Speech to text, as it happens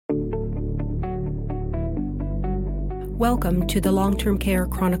Welcome to the Long-Term Care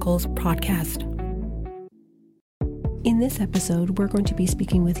Chronicles podcast. In this episode, we're going to be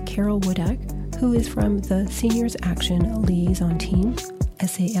speaking with Carol Wodak, who is from the Seniors Action Liaison Team,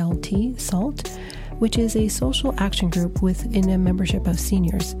 SALT, which is a social action group within a membership of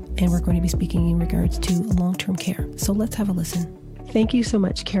seniors. And we're going to be speaking in regards to long-term care. So let's have a listen. Thank you so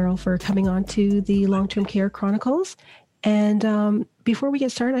much, Carol, for coming on to the Long-Term Care Chronicles. And before we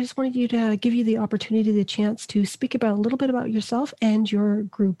get started, I just wanted you to give you the opportunity, the chance to speak about a little bit about yourself and your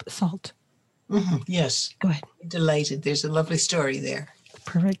group, SALT. Mm-hmm. Yes. Go ahead. Delighted. There's a lovely story there.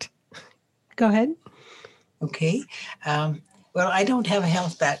 Perfect. Go ahead. Okay. Well, I don't have a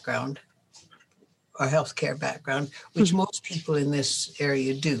health background or healthcare background, which most people in this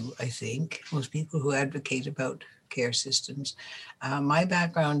area do, I think. Most people who advocate about care systems. My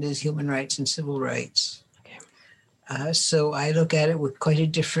background is human rights and civil rights. So I look at it with quite a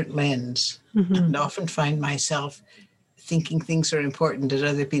different lens and often find myself thinking things are important that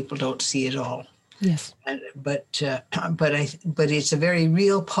other people don't see at all. Yes. But it's a very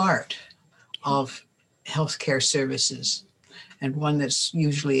real part of healthcare services and one that's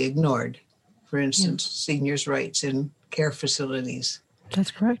usually ignored. For instance, seniors' rights in care facilities.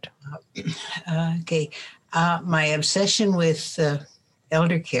 That's correct. Okay. My obsession with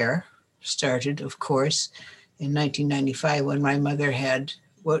elder care started, of course, in 1995 when my mother had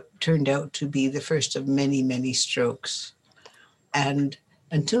what turned out to be the first of many, many strokes. And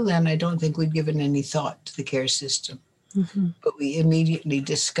until then, I don't think we'd given any thought to the care system. But we immediately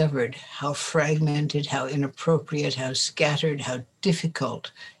discovered how fragmented, how inappropriate, how scattered, how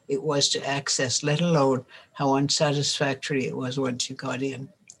difficult it was to access, let alone how unsatisfactory it was once you got in.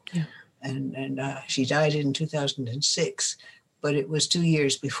 Yeah. And she died in 2006, but it was 2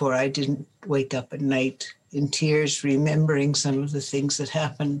 years before I didn't wake up at night in tears, remembering some of the things that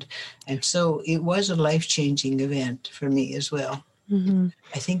happened. And so it was a life-changing event for me as well.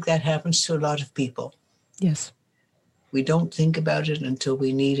 I think that happens to a lot of people. Yes. We don't think about it until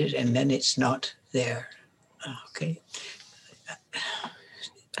we need it, and then it's not there. Okay.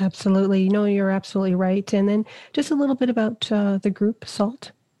 Absolutely. No, you're absolutely right. And then just a little bit about the group,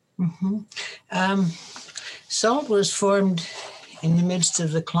 SALT. SALT was formed in the midst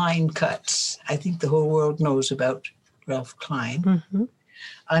of the Klein cuts. I think the whole world knows about Ralph Klein.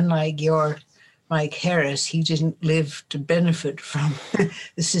 Unlike your Mike Harris, he didn't live to benefit from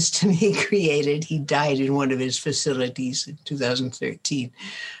the system he created. He died in one of his facilities in 2013.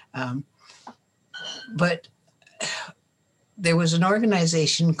 But there was an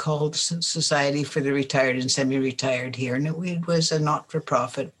organization called Society for the Retired and Semi-Retired here, and it was a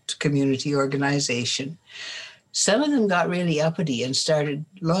not-for-profit community organization. Some of them got really uppity and started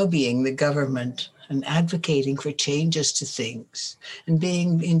lobbying the government and advocating for changes to things and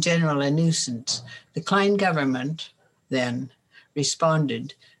being, in general, a nuisance. The Klein government then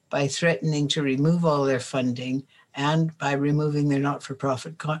responded by threatening to remove all their funding and by removing their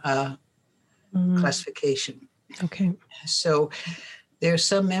not-for-profit classification. Okay. So there are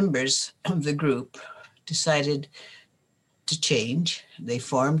some members of the group decided to change. They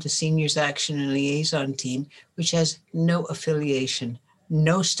formed the Seniors Action and Liaison Team, which has no affiliation,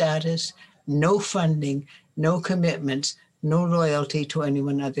 no status, no funding, no commitments, no loyalty to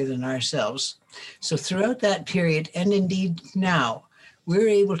anyone other than ourselves. So throughout that period, and indeed now, we're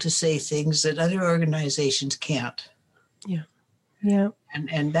able to say things that other organizations can't. Yeah. Yeah.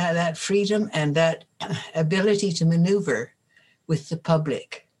 And that freedom and that ability to maneuver with the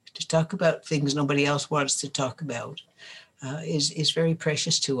public, to talk about things nobody else wants to talk about, is very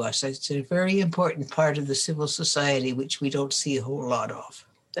precious to us. It's a very important part of the civil society, which we don't see a whole lot of.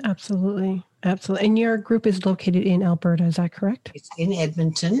 Absolutely. Absolutely. And your group is located in Alberta, is that correct? It's in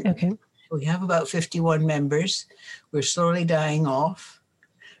Edmonton. Okay. We have about 51 members. We're slowly dying off,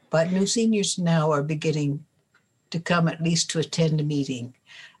 but new seniors now are beginning to come at least to attend a meeting.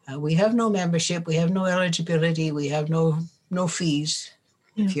 We have no membership. We have no eligibility. We have no fees.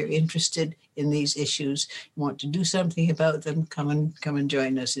 Yeah. If you're interested in these issues, you want to do something about them, come and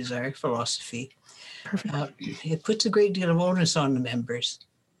join us is our philosophy. Perfect. It puts a great deal of onus on the members.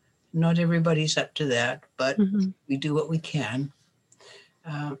 Not everybody's up to that, but we do what we can.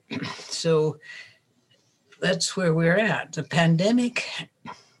 So that's where we're at. The pandemic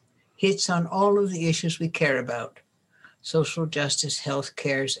hits on all of the issues we care about: social justice, health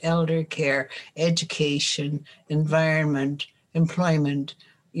care, elder care, education, environment, employment.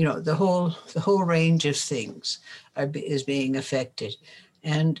 You know, the whole range of things is being affected.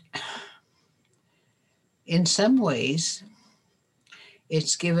 And in some ways,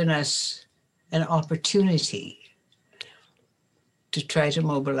 it's given us an opportunity to try to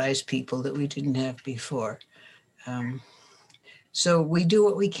mobilize people that we didn't have before. So we do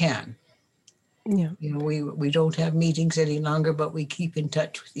what we can. Yeah. We don't have meetings any longer, but we keep in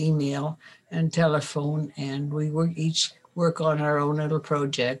touch with email and telephone, and we each work on our own little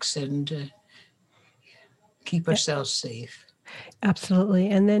projects and keep ourselves safe. Absolutely.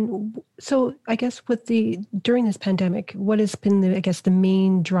 And then, so I guess during this pandemic, what has been the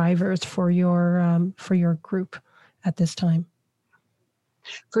main drivers for your group at this time?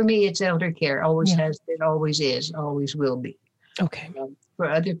 For me, it's elder care. Always Yeah. has been, always is, always will be. Okay. For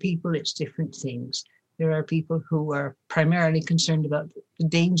other people, it's different things. There are people who are primarily concerned about the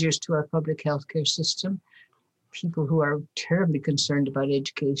dangers to our public healthcare system, people who are terribly concerned about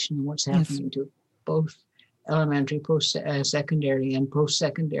education and what's happening to both elementary, secondary, and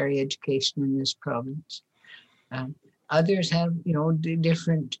post-secondary education in this province. Others have,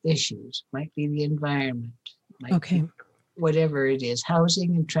 different issues. Might be the environment. Might be whatever it is.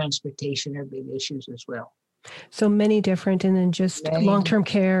 Housing and transportation are big issues as well. So many different, and then just long-term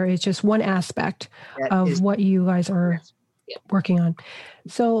care is just one aspect of what you guys are working on.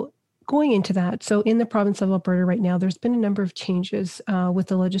 So going into that, so in the province of Alberta right now, there's been a number of changes with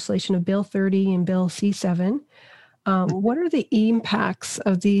the legislation of Bill 30 and Bill C7. What are the impacts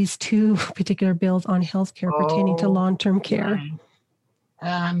of these two particular bills on healthcare pertaining to long-term care?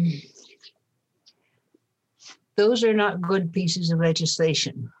 Those are not good pieces of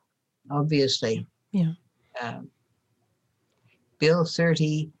legislation, obviously. Yeah. Bill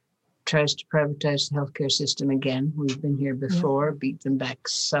 30 tries to privatize the healthcare system again. We've been here before, beat them back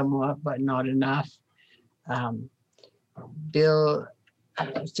somewhat, but not enough. Bill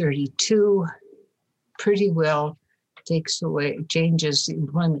 32 pretty well changes the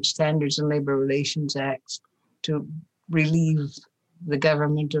Employment Standards and Labor Relations Acts to relieve the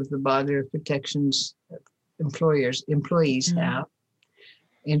government of the bother of protections employees have.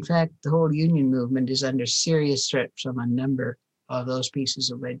 In fact, the whole union movement is under serious threat from a number of those pieces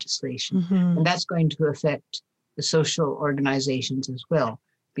of legislation. And that's going to affect the social organizations as well,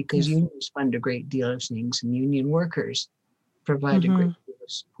 because unions fund a great deal of things, and union workers provide a great deal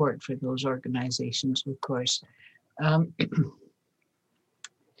of support for those organizations, of course.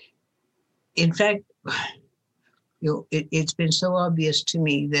 In fact, it's been so obvious to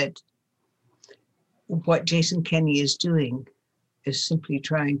me that what Jason Kenney is doing is simply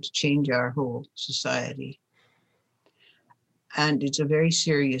trying to change our whole society. And it's a very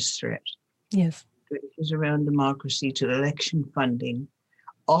serious threat. Yes. To issues around democracy, to election funding,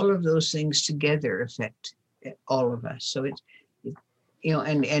 all of those things together affect all of us. So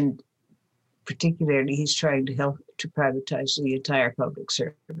and particularly he's trying to help to privatize the entire public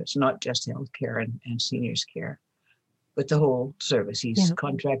service, not just healthcare and seniors care, but the whole service. He's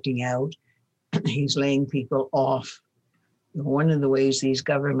contracting out, he's laying people off. One of the ways these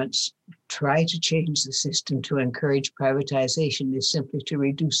governments try to change the system to encourage privatization is simply to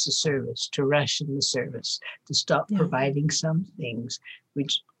reduce the service, to ration the service, to stop providing some things,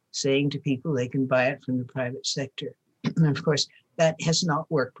 which saying to people they can buy it from the private sector. And of course, that has not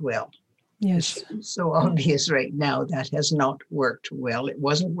worked well. Yes. It's so obvious right now that has not worked well. It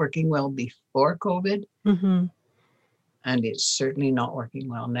wasn't working well before COVID, and it's certainly not working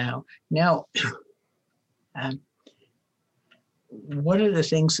well now. Now, one of the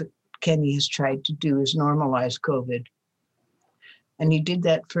things that Kenney has tried to do is normalize COVID. And he did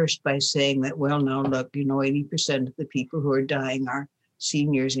that first by saying that, well, now look, 80% of the people who are dying are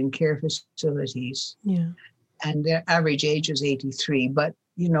seniors in care facilities. Yeah. And their average age is 83, but,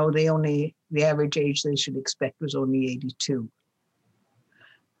 the average age they should expect was only 82,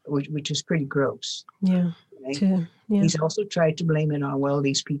 which is pretty gross. Yeah. Right? He's also tried to blame it on, well,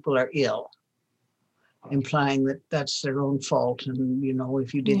 these people are ill, implying that that's their own fault. And,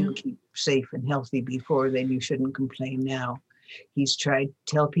 if you didn't keep safe and healthy before, then you shouldn't complain now. He's tried to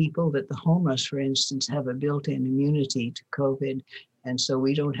tell people that the homeless, for instance, have a built-in immunity to COVID, and so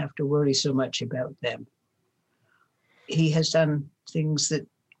we don't have to worry so much about them. He has done things that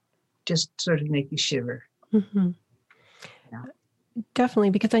just sort of make you shiver. Definitely,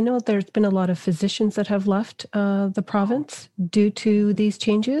 because I know there's been a lot of physicians that have left the province due to these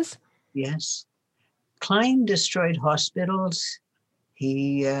changes. Yes. Klein destroyed hospitals.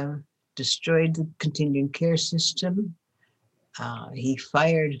 He destroyed the continuing care system. He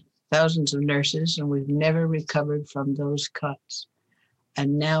fired thousands of nurses, and we've never recovered from those cuts.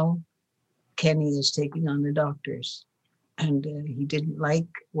 And now Kenney is taking on the doctors. And he didn't like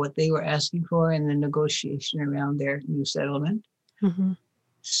what they were asking for in the negotiation around their new settlement.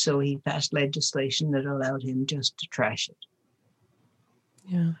 So he passed legislation that allowed him just to trash it.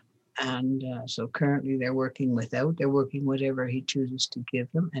 Yeah. And so currently they're working whatever he chooses to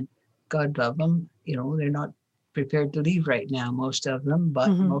give them. And God love them, they're not prepared to leave right now, most of them, but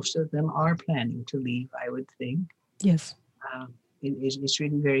most of them are planning to leave, I would think. Yes. It's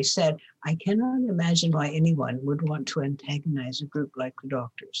really very sad. I cannot imagine why anyone would want to antagonize a group like the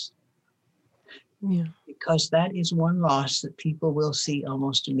doctors. Yeah. Because that is one loss that people will see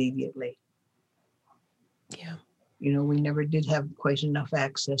almost immediately. Yeah. You know, we never did have quite enough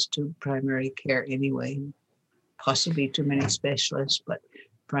access to primary care anyway, possibly too many specialists, but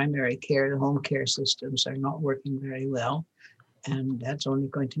primary care, the home care systems are not working very well. And that's only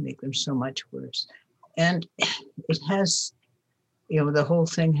going to make them so much worse. And it has, you know, the whole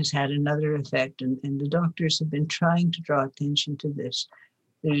thing has had another effect. And the doctors have been trying to draw attention to this,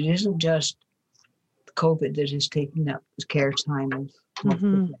 that it isn't just COVID that is taking up the care time of health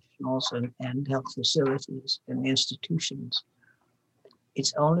professionals and health facilities and institutions.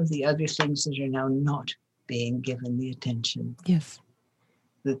 It's all of the other things that are now not being given the attention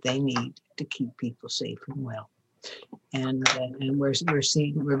that they need to keep people safe and well. And we're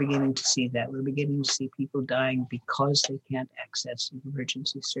beginning to see that. We're beginning to see people dying because they can't access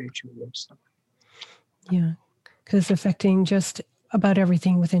emergency surgery or something. Yeah, because it's affecting just about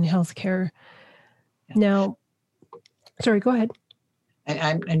everything within healthcare. Yeah. Now, sorry, go ahead.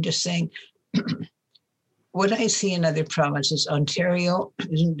 I'm just saying, what I see in other provinces, Ontario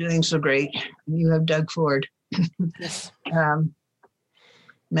isn't doing so great. You have Doug Ford. Yes.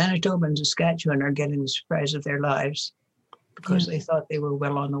 Manitoba and Saskatchewan are getting the surprise of their lives because they thought they were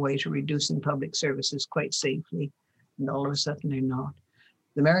well on the way to reducing public services quite safely, and all of a sudden they're not.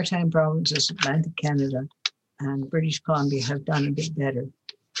 The Maritime provinces, Atlantic Canada, and British Columbia have done a bit better.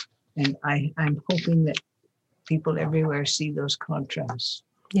 And I'm hoping that people everywhere see those contrasts.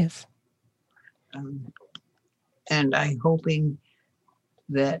 Yes. And I'm hoping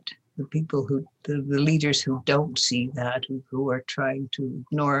that the people the leaders who don't see that, who are trying to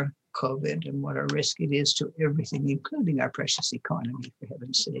ignore COVID and what a risk it is to everything, including our precious economy, for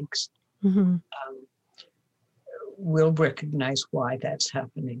heaven's sakes, will recognize why that's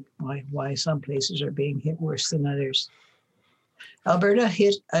happening, why some places are being hit worse than others. Alberta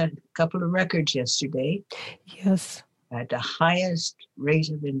hit a couple of records yesterday. Yes. At the highest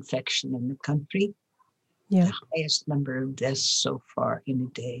rate of infection in the country. Yeah. The highest number of deaths so far in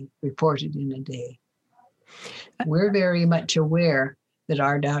a day, reported in a day. We're very much aware that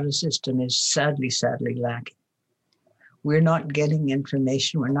our data system is sadly lacking. We're not getting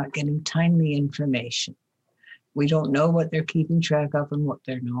information. We're not getting timely information. We don't know what they're keeping track of and what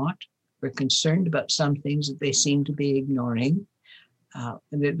they're not. We're concerned about some things that they seem to be ignoring.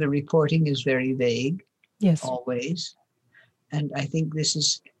 The reporting is very vague, always. And I think this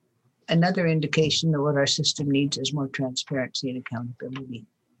is another indication that what our system needs is more transparency and accountability.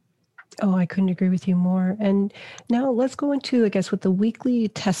 Oh, I couldn't agree with you more. And now let's go into, I guess, with the weekly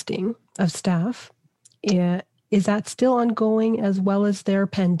testing of staff. Is that still ongoing as well as their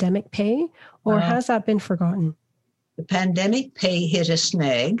pandemic pay, or has that been forgotten? The pandemic pay hit a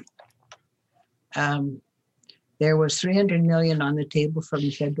snag. There was $300 million on the table from the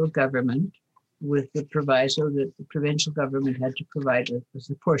federal government, with the proviso that the provincial government had to provide as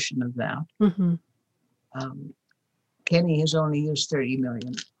a portion of that. Kenny has only used $30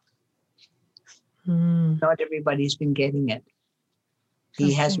 million. Not everybody's been getting it.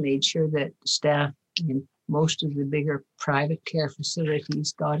 He has made sure that staff in most of the bigger private care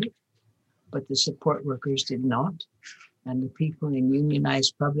facilities got it, but the support workers did not. And the people in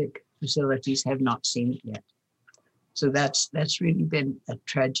unionized public facilities have not seen it yet. So that's really been a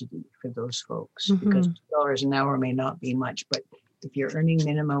tragedy for those folks, because $2 an hour may not be much, but if you're earning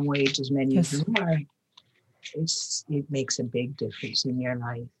minimum wage, as many of them are, it makes a big difference in your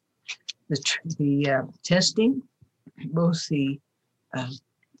life. The testing, both the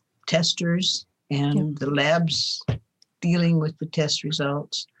testers and the labs dealing with the test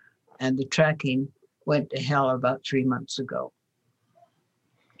results and the tracking went to hell about 3 months ago.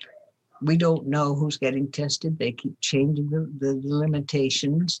 We don't know who's getting tested. They keep changing the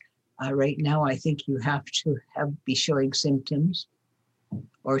limitations. Right now, I think you have to be showing symptoms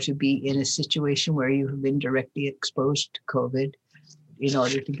or to be in a situation where you have been directly exposed to COVID in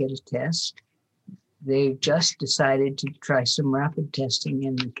order to get a test. They just decided to try some rapid testing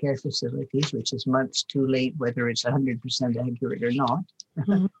in the care facilities, which is months too late, whether it's 100% accurate or not.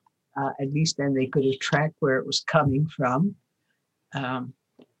 At least then they could have tracked where it was coming from.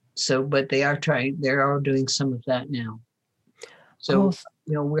 But they're all doing some of that now. So,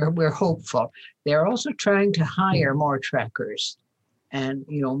 we're hopeful. They're also trying to hire more trackers and,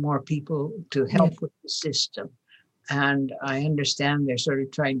 more people to help with the system. And I understand they're sort of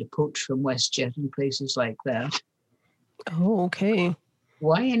trying to poach from WestJet and places like that. Oh, okay.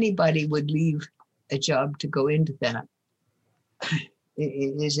 Why anybody would leave a job to go into that.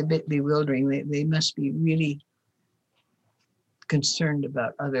 It is a bit bewildering. They must be really concerned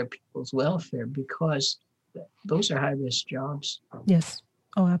about other people's welfare, because those are high-risk jobs. Yes.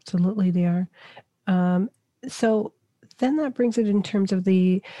 Oh, absolutely, they are. So then that brings it in terms of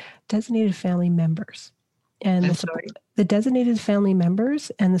the designated family members and I'm sorry? the designated family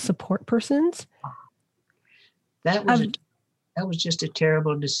members and the support persons. That was just a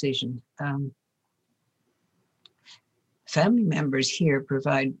terrible decision. Family members here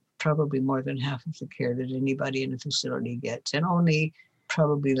provide probably more than half of the care that anybody in a facility gets, and only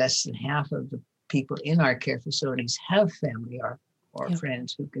probably less than half of the people in our care facilities have family or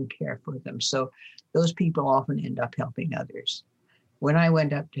friends who can care for them. So those people often end up helping others. When I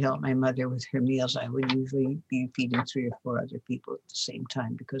went up to help my mother with her meals, I would usually be feeding 3 or 4 other people at the same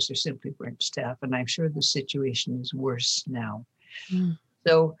time, because there simply weren't staff. And I'm sure the situation is worse now. Mm.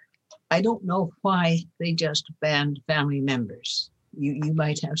 So I don't know why they just banned family members. You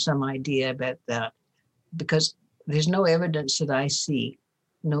might have some idea about that, because there's no evidence that I see,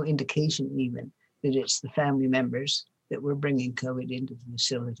 no indication even, that it's the family members that were bringing COVID into the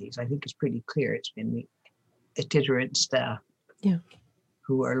facilities. I think it's pretty clear it's been the itinerant staff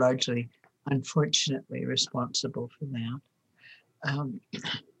who are largely, unfortunately, responsible for that.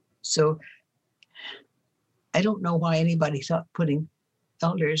 So I don't know why anybody thought putting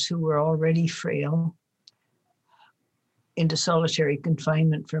elders who were already frail into solitary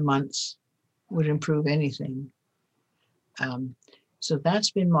confinement for months would improve anything. So that's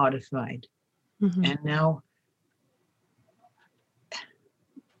been modified. Mm-hmm. And now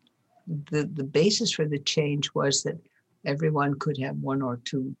the basis for the change was that everyone could have 1 or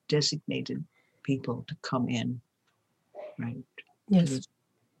 2 designated people to come in, right? Yes.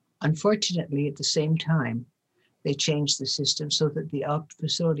 Unfortunately, at the same time, they changed the system so that the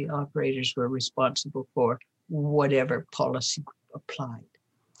facility operators were responsible for whatever policy applied.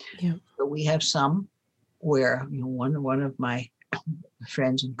 Yeah. So we have some where, one of my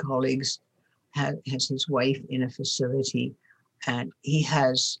friends and colleagues has his wife in a facility, and he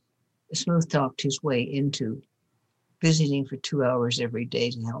has smooth talked his way into visiting for 2 hours every day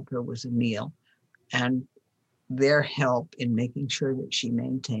to help her with a meal, and their help in making sure that she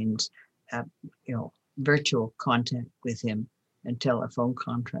maintains, virtual contact with him and telephone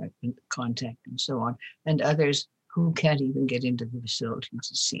contact and so on, and others who can't even get into the facility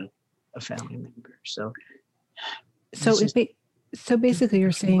to see a family member. So basically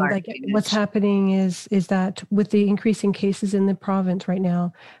you're saying, like, what's happening is that with the increasing cases in the province right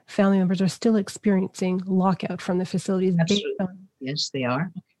now, family members are still experiencing lockout from the facilities. Absolutely. Yes, they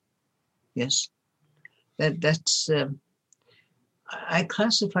are. Yes. That's I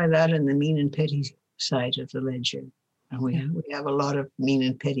classify that in the mean and petty side of the ledger. And we have a lot of mean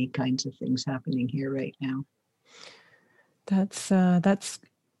and petty kinds of things happening here right now. That's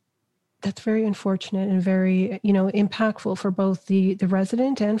very unfortunate and very, impactful for both the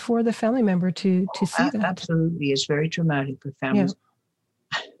resident and for the family member to see that. Absolutely. It's very traumatic for families.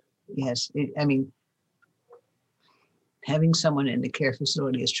 Yeah. Yes. Having someone in the care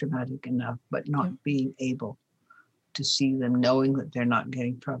facility is traumatic enough, but not being able to see them, knowing that they're not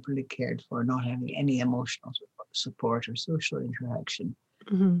getting properly cared for, not having any emotional support or social interaction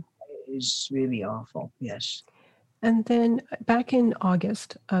is really awful. Yes. And then back in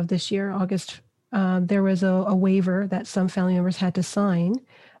August of this year, there was a waiver that some family members had to sign,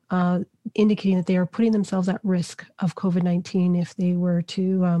 indicating that they are putting themselves at risk of COVID-19 if they were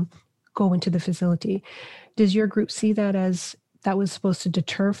to go into the facility. Does your group see that as that was supposed to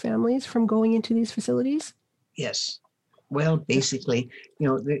deter families from going into these facilities? Yes. Well, basically,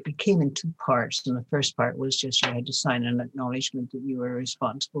 it came in 2 parts. And the first part was just you had to sign an acknowledgement that you were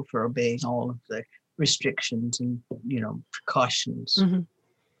responsible for obeying all of the restrictions and, precautions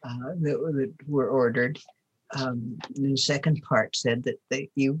that were ordered. And the second part said that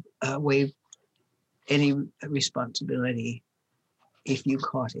you waive any responsibility if you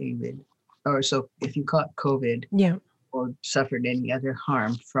caught if you caught COVID or suffered any other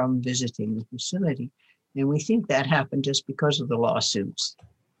harm from visiting the facility. And we think that happened just because of the lawsuits.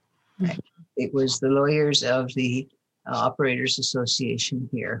 Right? It was the lawyers of the Operators Association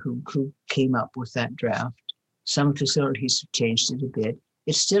here who came up with that draft. Some facilities have changed it a bit.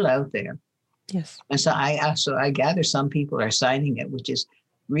 It's still out there. Yes. And so I gather some people are signing it, which is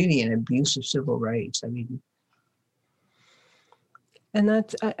really an abuse of civil rights. And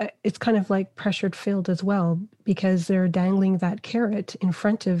that's it's kind of like pressured filled as well, because they're dangling that carrot in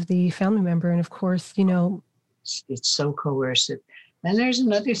front of the family member. And of course, it's so coercive. And there's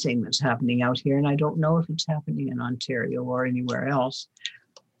another thing that's happening out here, and I don't know if it's happening in Ontario or anywhere else.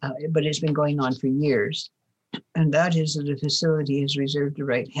 but it's been going on for years. And that is that a facility has reserved the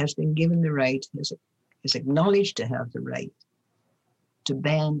right, has been given the right, is acknowledged to have the right to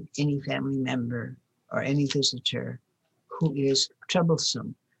ban any family member or any visitor who is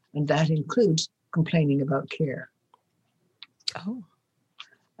troublesome. And that includes complaining about care. Oh.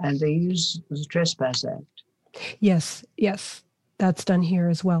 And they use the Trespass Act. Yes. That's done here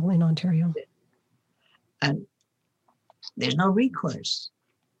as well in Ontario. And there's no recourse.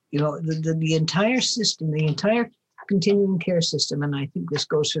 The entire system, the entire continuing care system, and I think this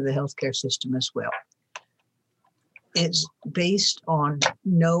goes for the healthcare system as well, is based on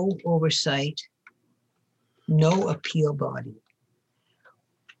no oversight, no appeal body.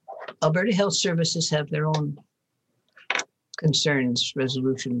 Alberta Health Services have their own concerns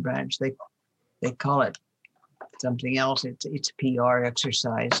resolution branch. They call it something else. It's a PR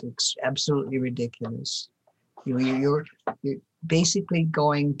exercise. It's absolutely ridiculous. You're basically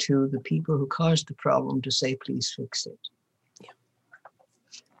going to the people who caused the problem to say, please fix it. Yeah.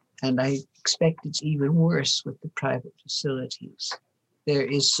 And I expect it's even worse with the private facilities. There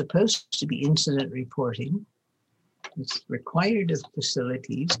is supposed to be incident reporting. It's required of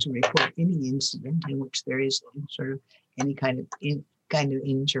facilities to report any incident in which there is sort of any kind of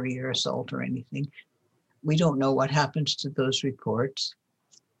injury or assault or anything. We don't know what happens to those reports.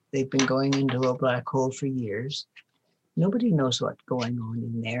 They've been going into a black hole for years. Nobody knows what's going on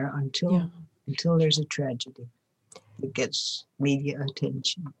in there until there's a tragedy that gets media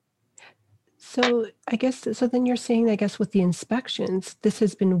attention. So I guess, so then you're saying, I guess, with the inspections, this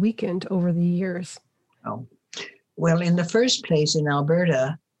has been weakened over the years. Oh, well, in the first place in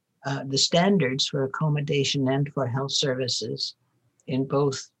Alberta, the standards for accommodation and for health services in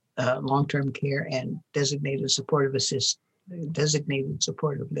both long-term care and designated supportive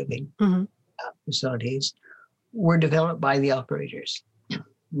living facilities were developed by the operators.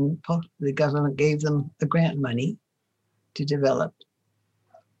 The government gave them the grant money to develop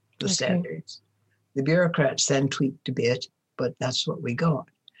the standards. The bureaucrats then tweaked a bit, but that's what we got.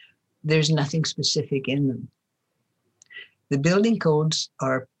 There's nothing specific in them. The building codes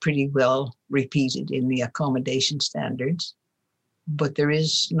are pretty well repeated in the accommodation standards, but there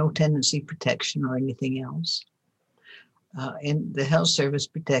is no tenancy protection or anything else. In the health service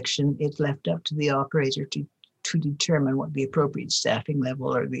protection, it's left up to the operator to determine what the appropriate staffing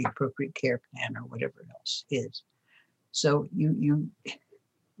level or the appropriate care plan or whatever else is. So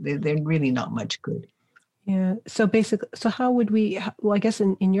they're really not much good. Yeah. So basically, so how would we, well, I guess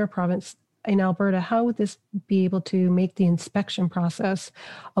in your province, in Alberta, how would this be able to make the inspection process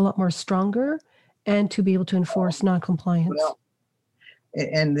a lot more stronger and to be able to enforce non-compliance? Well,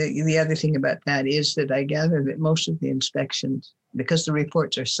 and the other thing about that is that I gather that most of the inspections, because the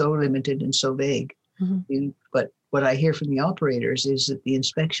reports are so limited and so vague, but what I hear from the operators is that the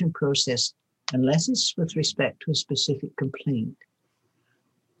inspection process, unless it's with respect to a specific complaint,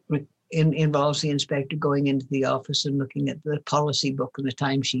 involves the inspector going into the office and looking at the policy book and the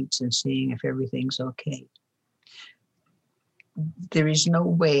timesheets and seeing if everything's okay. There is no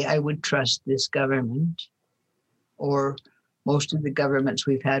way I would trust this government or most of the governments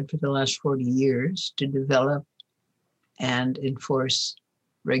we've had for the last 40 years to develop and enforce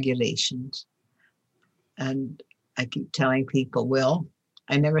regulations. And I keep telling people, well,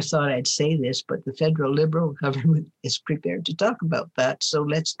 I never thought I'd say this, but the federal Liberal government is prepared to talk about that. So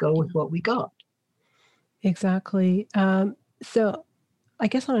let's go with what we got. Exactly. So I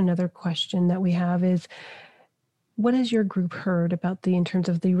guess on another question that we have is, what has your group heard about in terms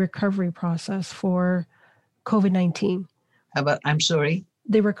of the recovery process for COVID-19? How about, I'm sorry?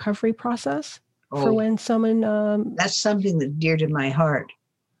 The recovery process for when someone... That's something that's dear to my heart.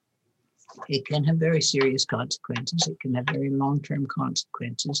 It can have very serious consequences. It can have very long-term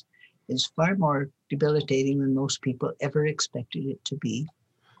consequences. It's far more debilitating than most people ever expected it to be,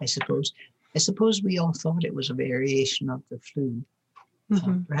 I suppose. I suppose we all thought it was a variation of the flu.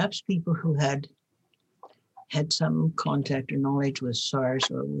 Perhaps people who had some contact or knowledge with SARS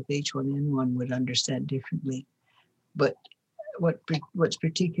or with H1N1 would understand differently. But what's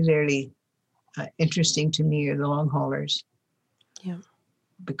particularly interesting to me are the long haulers. Yeah.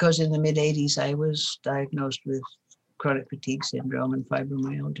 Because in the mid-'80s, I was diagnosed with chronic fatigue syndrome and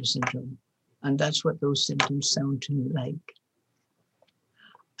fibromyalgia syndrome. And that's what those symptoms sound to me like.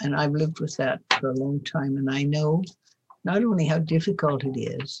 And I've lived with that for a long time. And I know not only how difficult it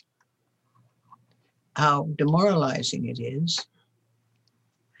is, how demoralizing it is,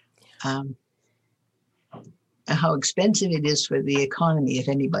 and how expensive it is for the economy if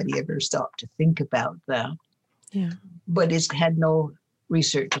anybody ever stopped to think about that. Yeah. But it's had no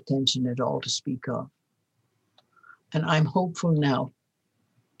research attention at all to speak of. And I'm hopeful now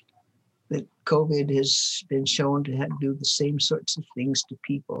that COVID has been shown to do the same sorts of things to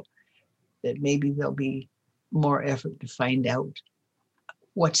people, that maybe there'll be more effort to find out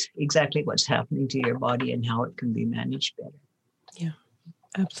what's happening to your body and how it can be managed better. Yeah,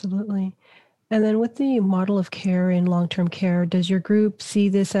 absolutely. And then with the model of care in long-term care, does your group see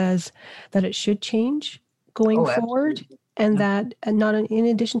this as that it should change going forward? Absolutely. And that, and not in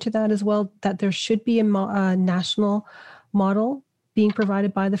addition to that as well, that there should be a national model being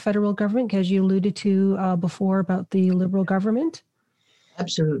provided by the federal government, because you alluded to before about the Liberal government?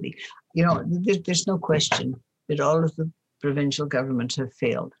 Absolutely. There's no question that all of the provincial governments have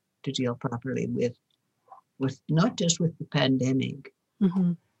failed to deal properly with not just with the pandemic,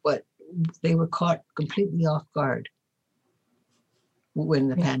 but they were caught completely off guard when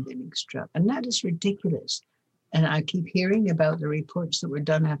the pandemic struck. And that is ridiculous. And I keep hearing about the reports that were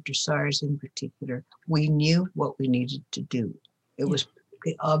done after SARS in particular. We knew what we needed to do. It was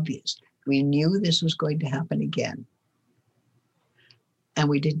obvious. We knew this was going to happen again. And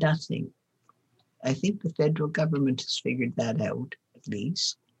we did nothing. I think the federal government has figured that out, at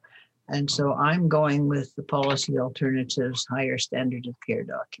least. And so I'm going with the Policy Alternatives Higher Standard of Care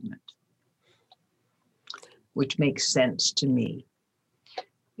document, which makes sense to me.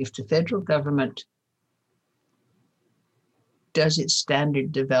 If the federal government does its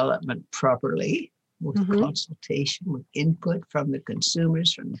standard development properly, with consultation, with input from the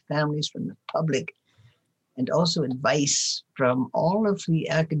consumers, from the families, from the public, and also advice from all of the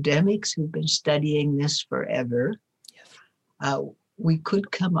academics who've been studying this forever, we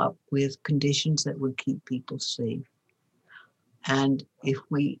could come up with conditions that would keep people safe. And if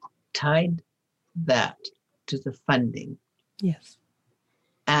we tied that to the funding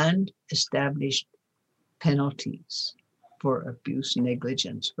and established penalties for abuse,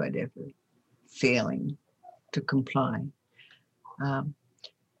 negligence, whatever, failing to comply,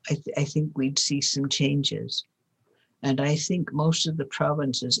 I think we'd see some changes. And I think most of the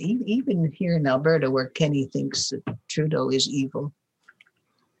provinces, even here in Alberta, where Kenny thinks that Trudeau is evil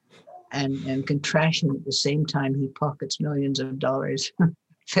and can trash him at the same time he pockets millions of dollars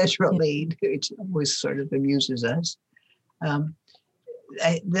federal aid, which always sort of amuses us,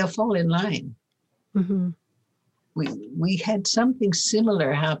 they'll fall in line. We had something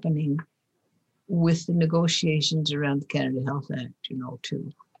similar happening with the negotiations around the Canada Health Act, too.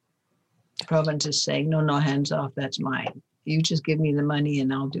 Provinces saying, no, hands off, that's mine. You just give me the money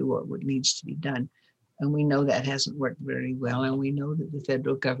and I'll do what needs to be done. And we know that hasn't worked very well. And we know that the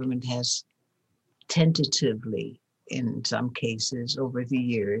federal government has tentatively, in some cases over the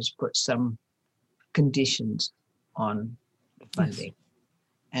years, put some conditions on the funding.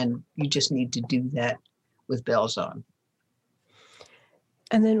 And you just need to do that with bells on.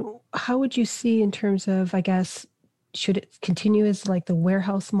 And then how would you see in terms of, I guess, should it continue as like the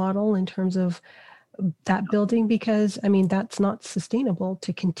warehouse model in terms of that building? Because, I mean, that's not sustainable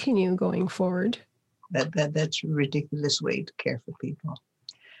to continue going forward. That's a ridiculous way to care for people.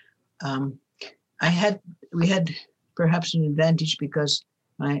 We had perhaps an advantage because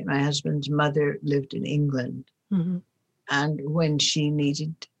my husband's mother lived in England. And when she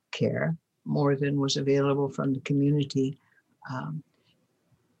needed care, more than was available from the community,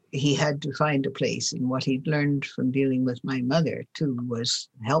 he had to find a place. And what he'd learned from dealing with my mother, too, was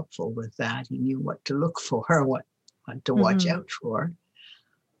helpful with that. He knew what to look for, what to watch out for.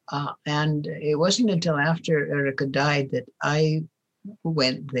 And it wasn't until after Erica died that I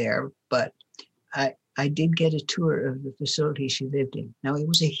went there, but I did get a tour of the facility she lived in. Now, it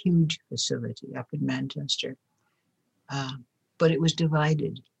was a huge facility up in Manchester, but it was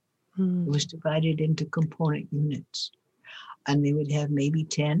divided. It was divided into component units. And they would have maybe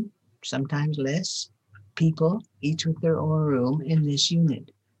 10, sometimes less, people, each with their own room in this unit.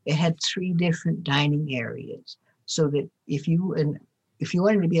 It had 3 different dining areas, so that if you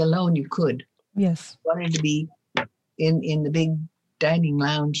wanted to be alone, you could. Yes. If you wanted to be in the big dining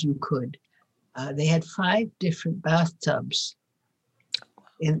lounge, you could. They had 5 different bathtubs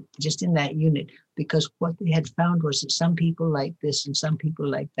in that unit, because what they had found was that some people like this and some people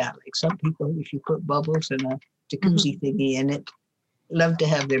like that. Like some people, if you put bubbles and a jacuzzi thingy in it, love to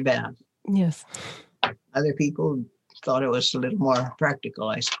have their bath. Yes. Other people thought it was a little more practical,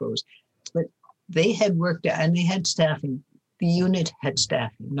 I suppose. But they had worked out, and they had staffing. The unit had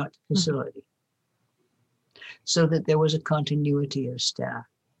staffing, not the facility. So that there was a continuity of staff.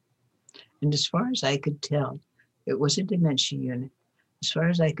 And as far as I could tell, it was a dementia unit. As far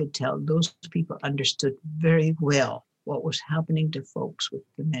as I could tell, those people understood very well what was happening to folks with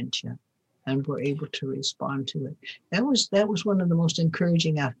dementia and were able to respond to it. That was one of the most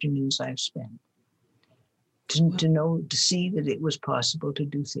encouraging afternoons I've spent. to see that it was possible to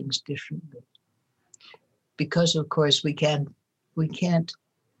do things differently. Because of course we can't,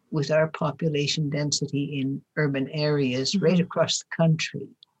 with our population density in urban areas right across the country,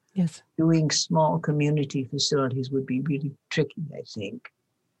 yes, doing small community facilities would be really tricky, I think.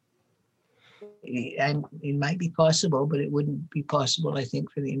 And it might be possible, but it wouldn't be possible, I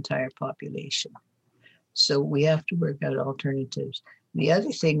think, for the entire population. So we have to work out alternatives. The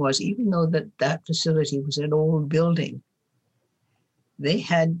other thing was, even though that facility was an old building, they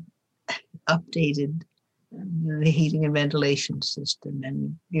had updated the heating and ventilation system,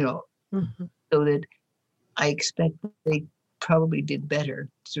 and so that I expect they probably did better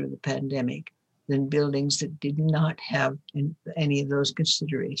through the pandemic than buildings that did not have any of those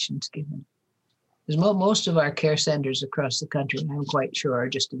considerations given. Because most of our care centers across the country, I'm quite sure, are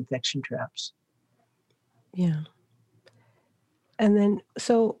just infection traps. Yeah. And then,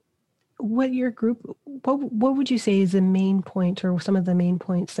 so what would you say is the main point, or some of the main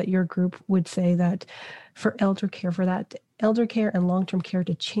points that your group would say that for elder care and long-term care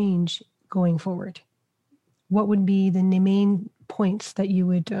to change going forward? What would be the main points that you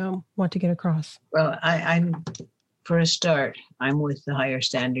would want to get across? Well, I'm for a start, I'm with the higher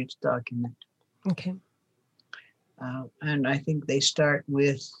standards document. Okay. And I think they start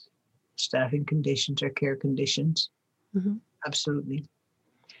with staffing conditions or care conditions. Mm-hmm. Absolutely.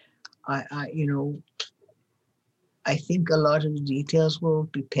 I think a lot of the details will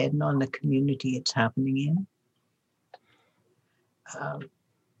depend on the community it's happening in.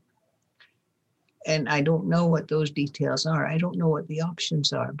 And I don't know what those details are. I don't know what the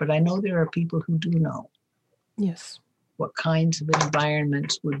options are, but I know there are people who do know. Yes. What kinds of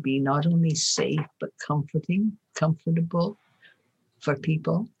environments would be not only safe, but comfortable for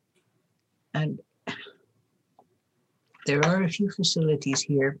people. And there are a few facilities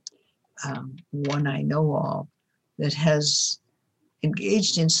here, one I know of, that has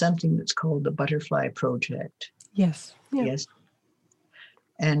engaged in something that's called the Butterfly Project. Yes. Yeah. Yes.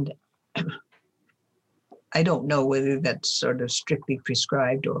 And I don't know whether that's sort of strictly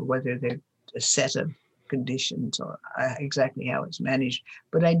prescribed or whether they're a set of conditions or exactly how it's managed.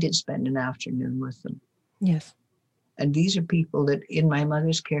 But I did spend an afternoon with them. Yes. And these are people that in my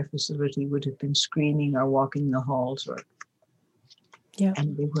mother's care facility would have been screaming or walking the halls, yeah.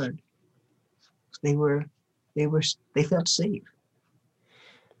 And they weren't. They felt safe.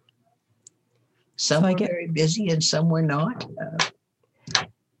 Some were very busy and some were not.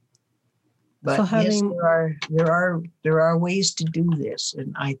 But so yes, there are ways to do this,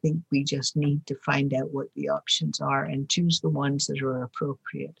 and I think we just need to find out what the options are and choose the ones that are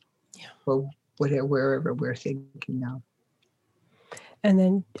appropriate. Yeah. For wherever we're thinking now. And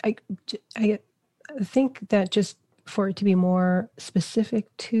then I think that just for it to be more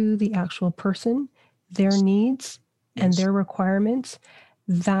specific to the actual person, their needs and their requirements,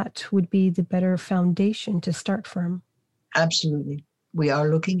 that would be the better foundation to start from. Absolutely. We are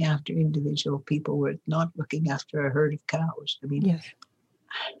looking after individual people. We're not looking after a herd of cows. I mean,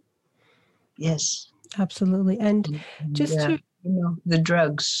 yes. Absolutely. And just to, the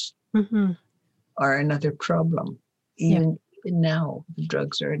drugs are another problem. Even now, the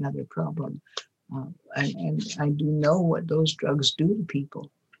drugs are another problem. And I do know what those drugs do to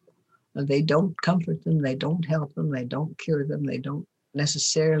people. They don't comfort them. They don't help them. They don't cure them. They don't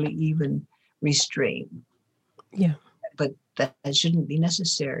necessarily even restrain. Yeah. But that shouldn't be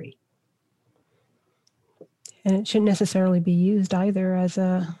necessary. And it shouldn't necessarily be used either as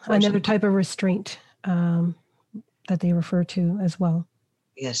another type of restraint that they refer to as well.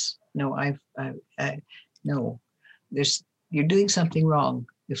 Yes. No, no. You're doing something wrong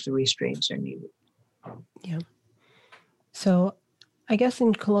if the restraints are needed. Yeah. So I guess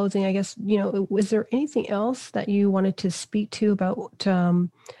in closing, was there anything else that you wanted to speak to about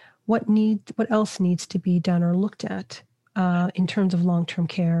what else needs to be done or looked at in terms of long-term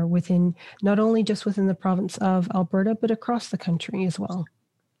care within, not only just within the province of Alberta, but across the country as well?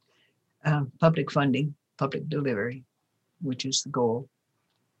 Public funding, public delivery, which is the goal.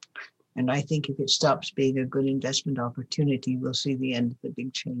 And I think if it stops being a good investment opportunity, we'll see the end of the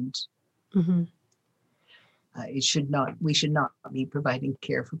big chains. Mm-hmm. We should not be providing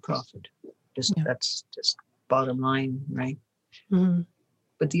care for profit. That's just bottom line, right? Mm-hmm.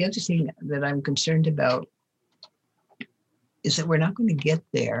 But the other thing that I'm concerned about is that we're not going to get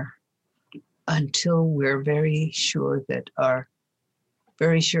there until we're very sure of our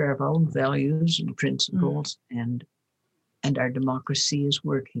own values and principles and our democracy is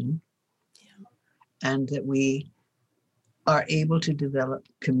working, and that we are able to develop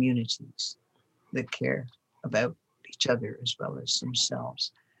communities that care about each other as well as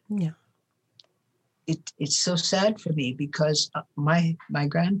themselves. Yeah. it's so sad for me because my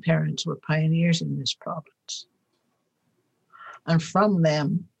grandparents were pioneers in this province. And from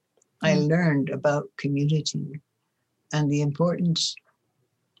them, I learned about community and the importance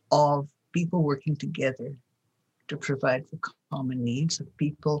of people working together to provide for common needs, of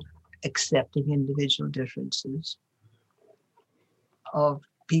people accepting individual differences, of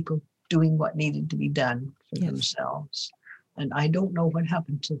people doing what needed to be done for themselves. And I don't know what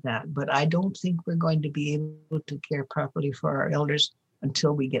happened to that, but I don't think we're going to be able to care properly for our elders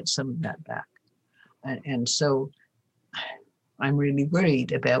until we get some of that back. And so I'm really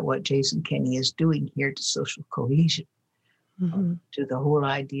worried about what Jason Kenney is doing here to social cohesion, to the whole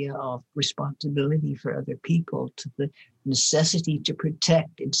idea of responsibility for other people, to the necessity to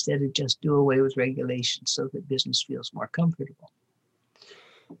protect instead of just do away with regulations so that business feels more comfortable.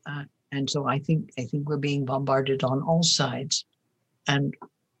 And so I think we're being bombarded on all sides, and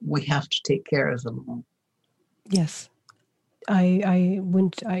we have to take care of them all. Yes, I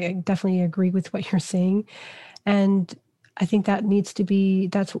definitely agree with what you're saying, and I think that's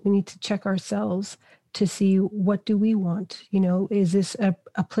what we need to check ourselves to see, what do we want? Is this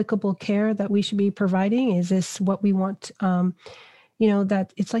applicable care that we should be providing? Is this what we want?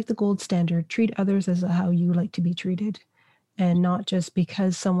 That it's like the gold standard: treat others as how you like to be treated. And not just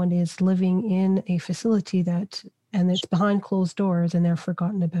because someone is living in a facility and it's behind closed doors and they're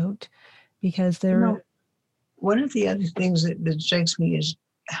forgotten about, because they're... One of the other things that strikes me is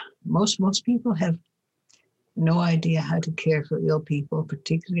most people have no idea how to care for ill people,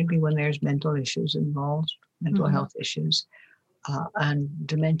 particularly when there's mental issues involved, mental health issues. And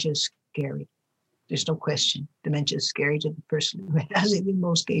dementia is scary. There's no question. Dementia is scary to the person who has it in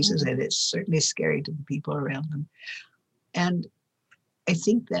most cases, and it's certainly scary to the people around them. And I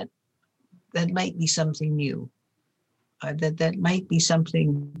think that might be something new, that might be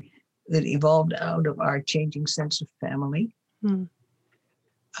something that evolved out of our changing sense of family. And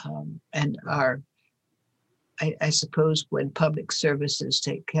I suppose when public services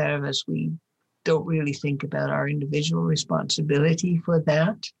take care of us, we don't really think about our individual responsibility for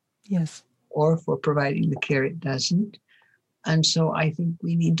that. Yes. Or for providing the care it doesn't. And so I think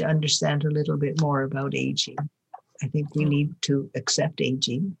we need to understand a little bit more about aging. I think we need to accept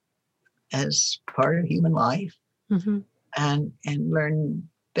aging as part of human life and learn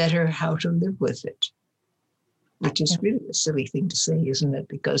better how to live with it, which is really a silly thing to say, isn't it?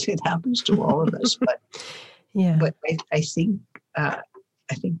 Because it happens to all of us. But but I think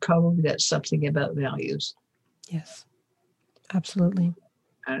probably that's something about values. Yes, absolutely.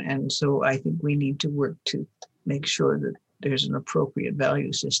 And so I think we need to work to make sure that there's an appropriate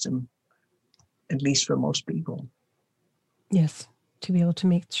value system, at least for most people. Yes, to be able to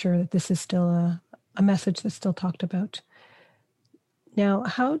make sure that this is still a message that's still talked about. Now,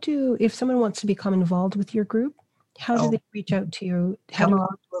 if someone wants to become involved with your group, how do they reach out to you? Come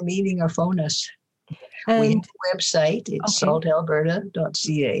along to a meeting or phone us. We have a website. It's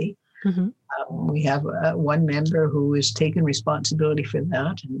saltalberta.ca. We have one member who has taken responsibility for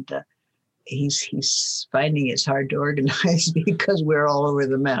that, and he's finding it's hard to organize because we're all over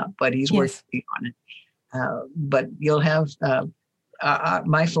the map, but he's working on it. But you'll have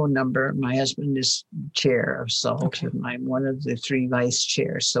my phone number. My husband is chair of SALT, and I'm one of the 3 vice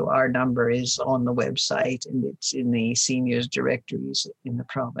chairs. So our number is on the website, and it's in the seniors directories in the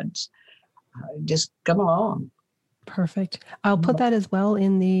province. Just come along. Perfect. I'll put that as well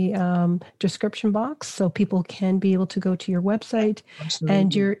in the description box so people can be able to go to your website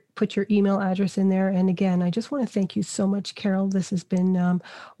and put your email address in there. And again, I just want to thank you so much, Carol. This has been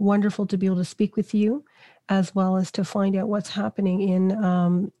wonderful to be able to speak with you, as well as to find out what's happening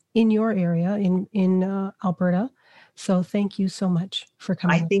in your area in Alberta. So thank you so much for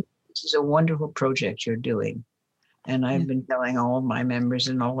coming. I think this is a wonderful project you're doing. And I've been telling all of my members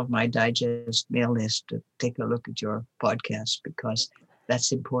and all of my digest mail list to take a look at your podcast, because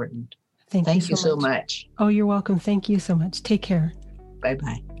that's important. Thank you so much. Oh, you're welcome. Thank you so much. Take care.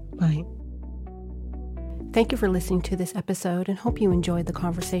 Bye-bye. Bye. Thank you for listening to this episode, and hope you enjoyed the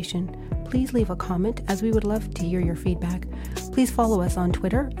conversation. Please leave a comment, as we would love to hear your feedback. Please follow us on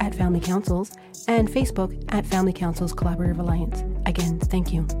Twitter @Family Councils and Facebook @Family Councils Collaborative Alliance. Again,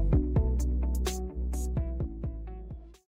 thank you.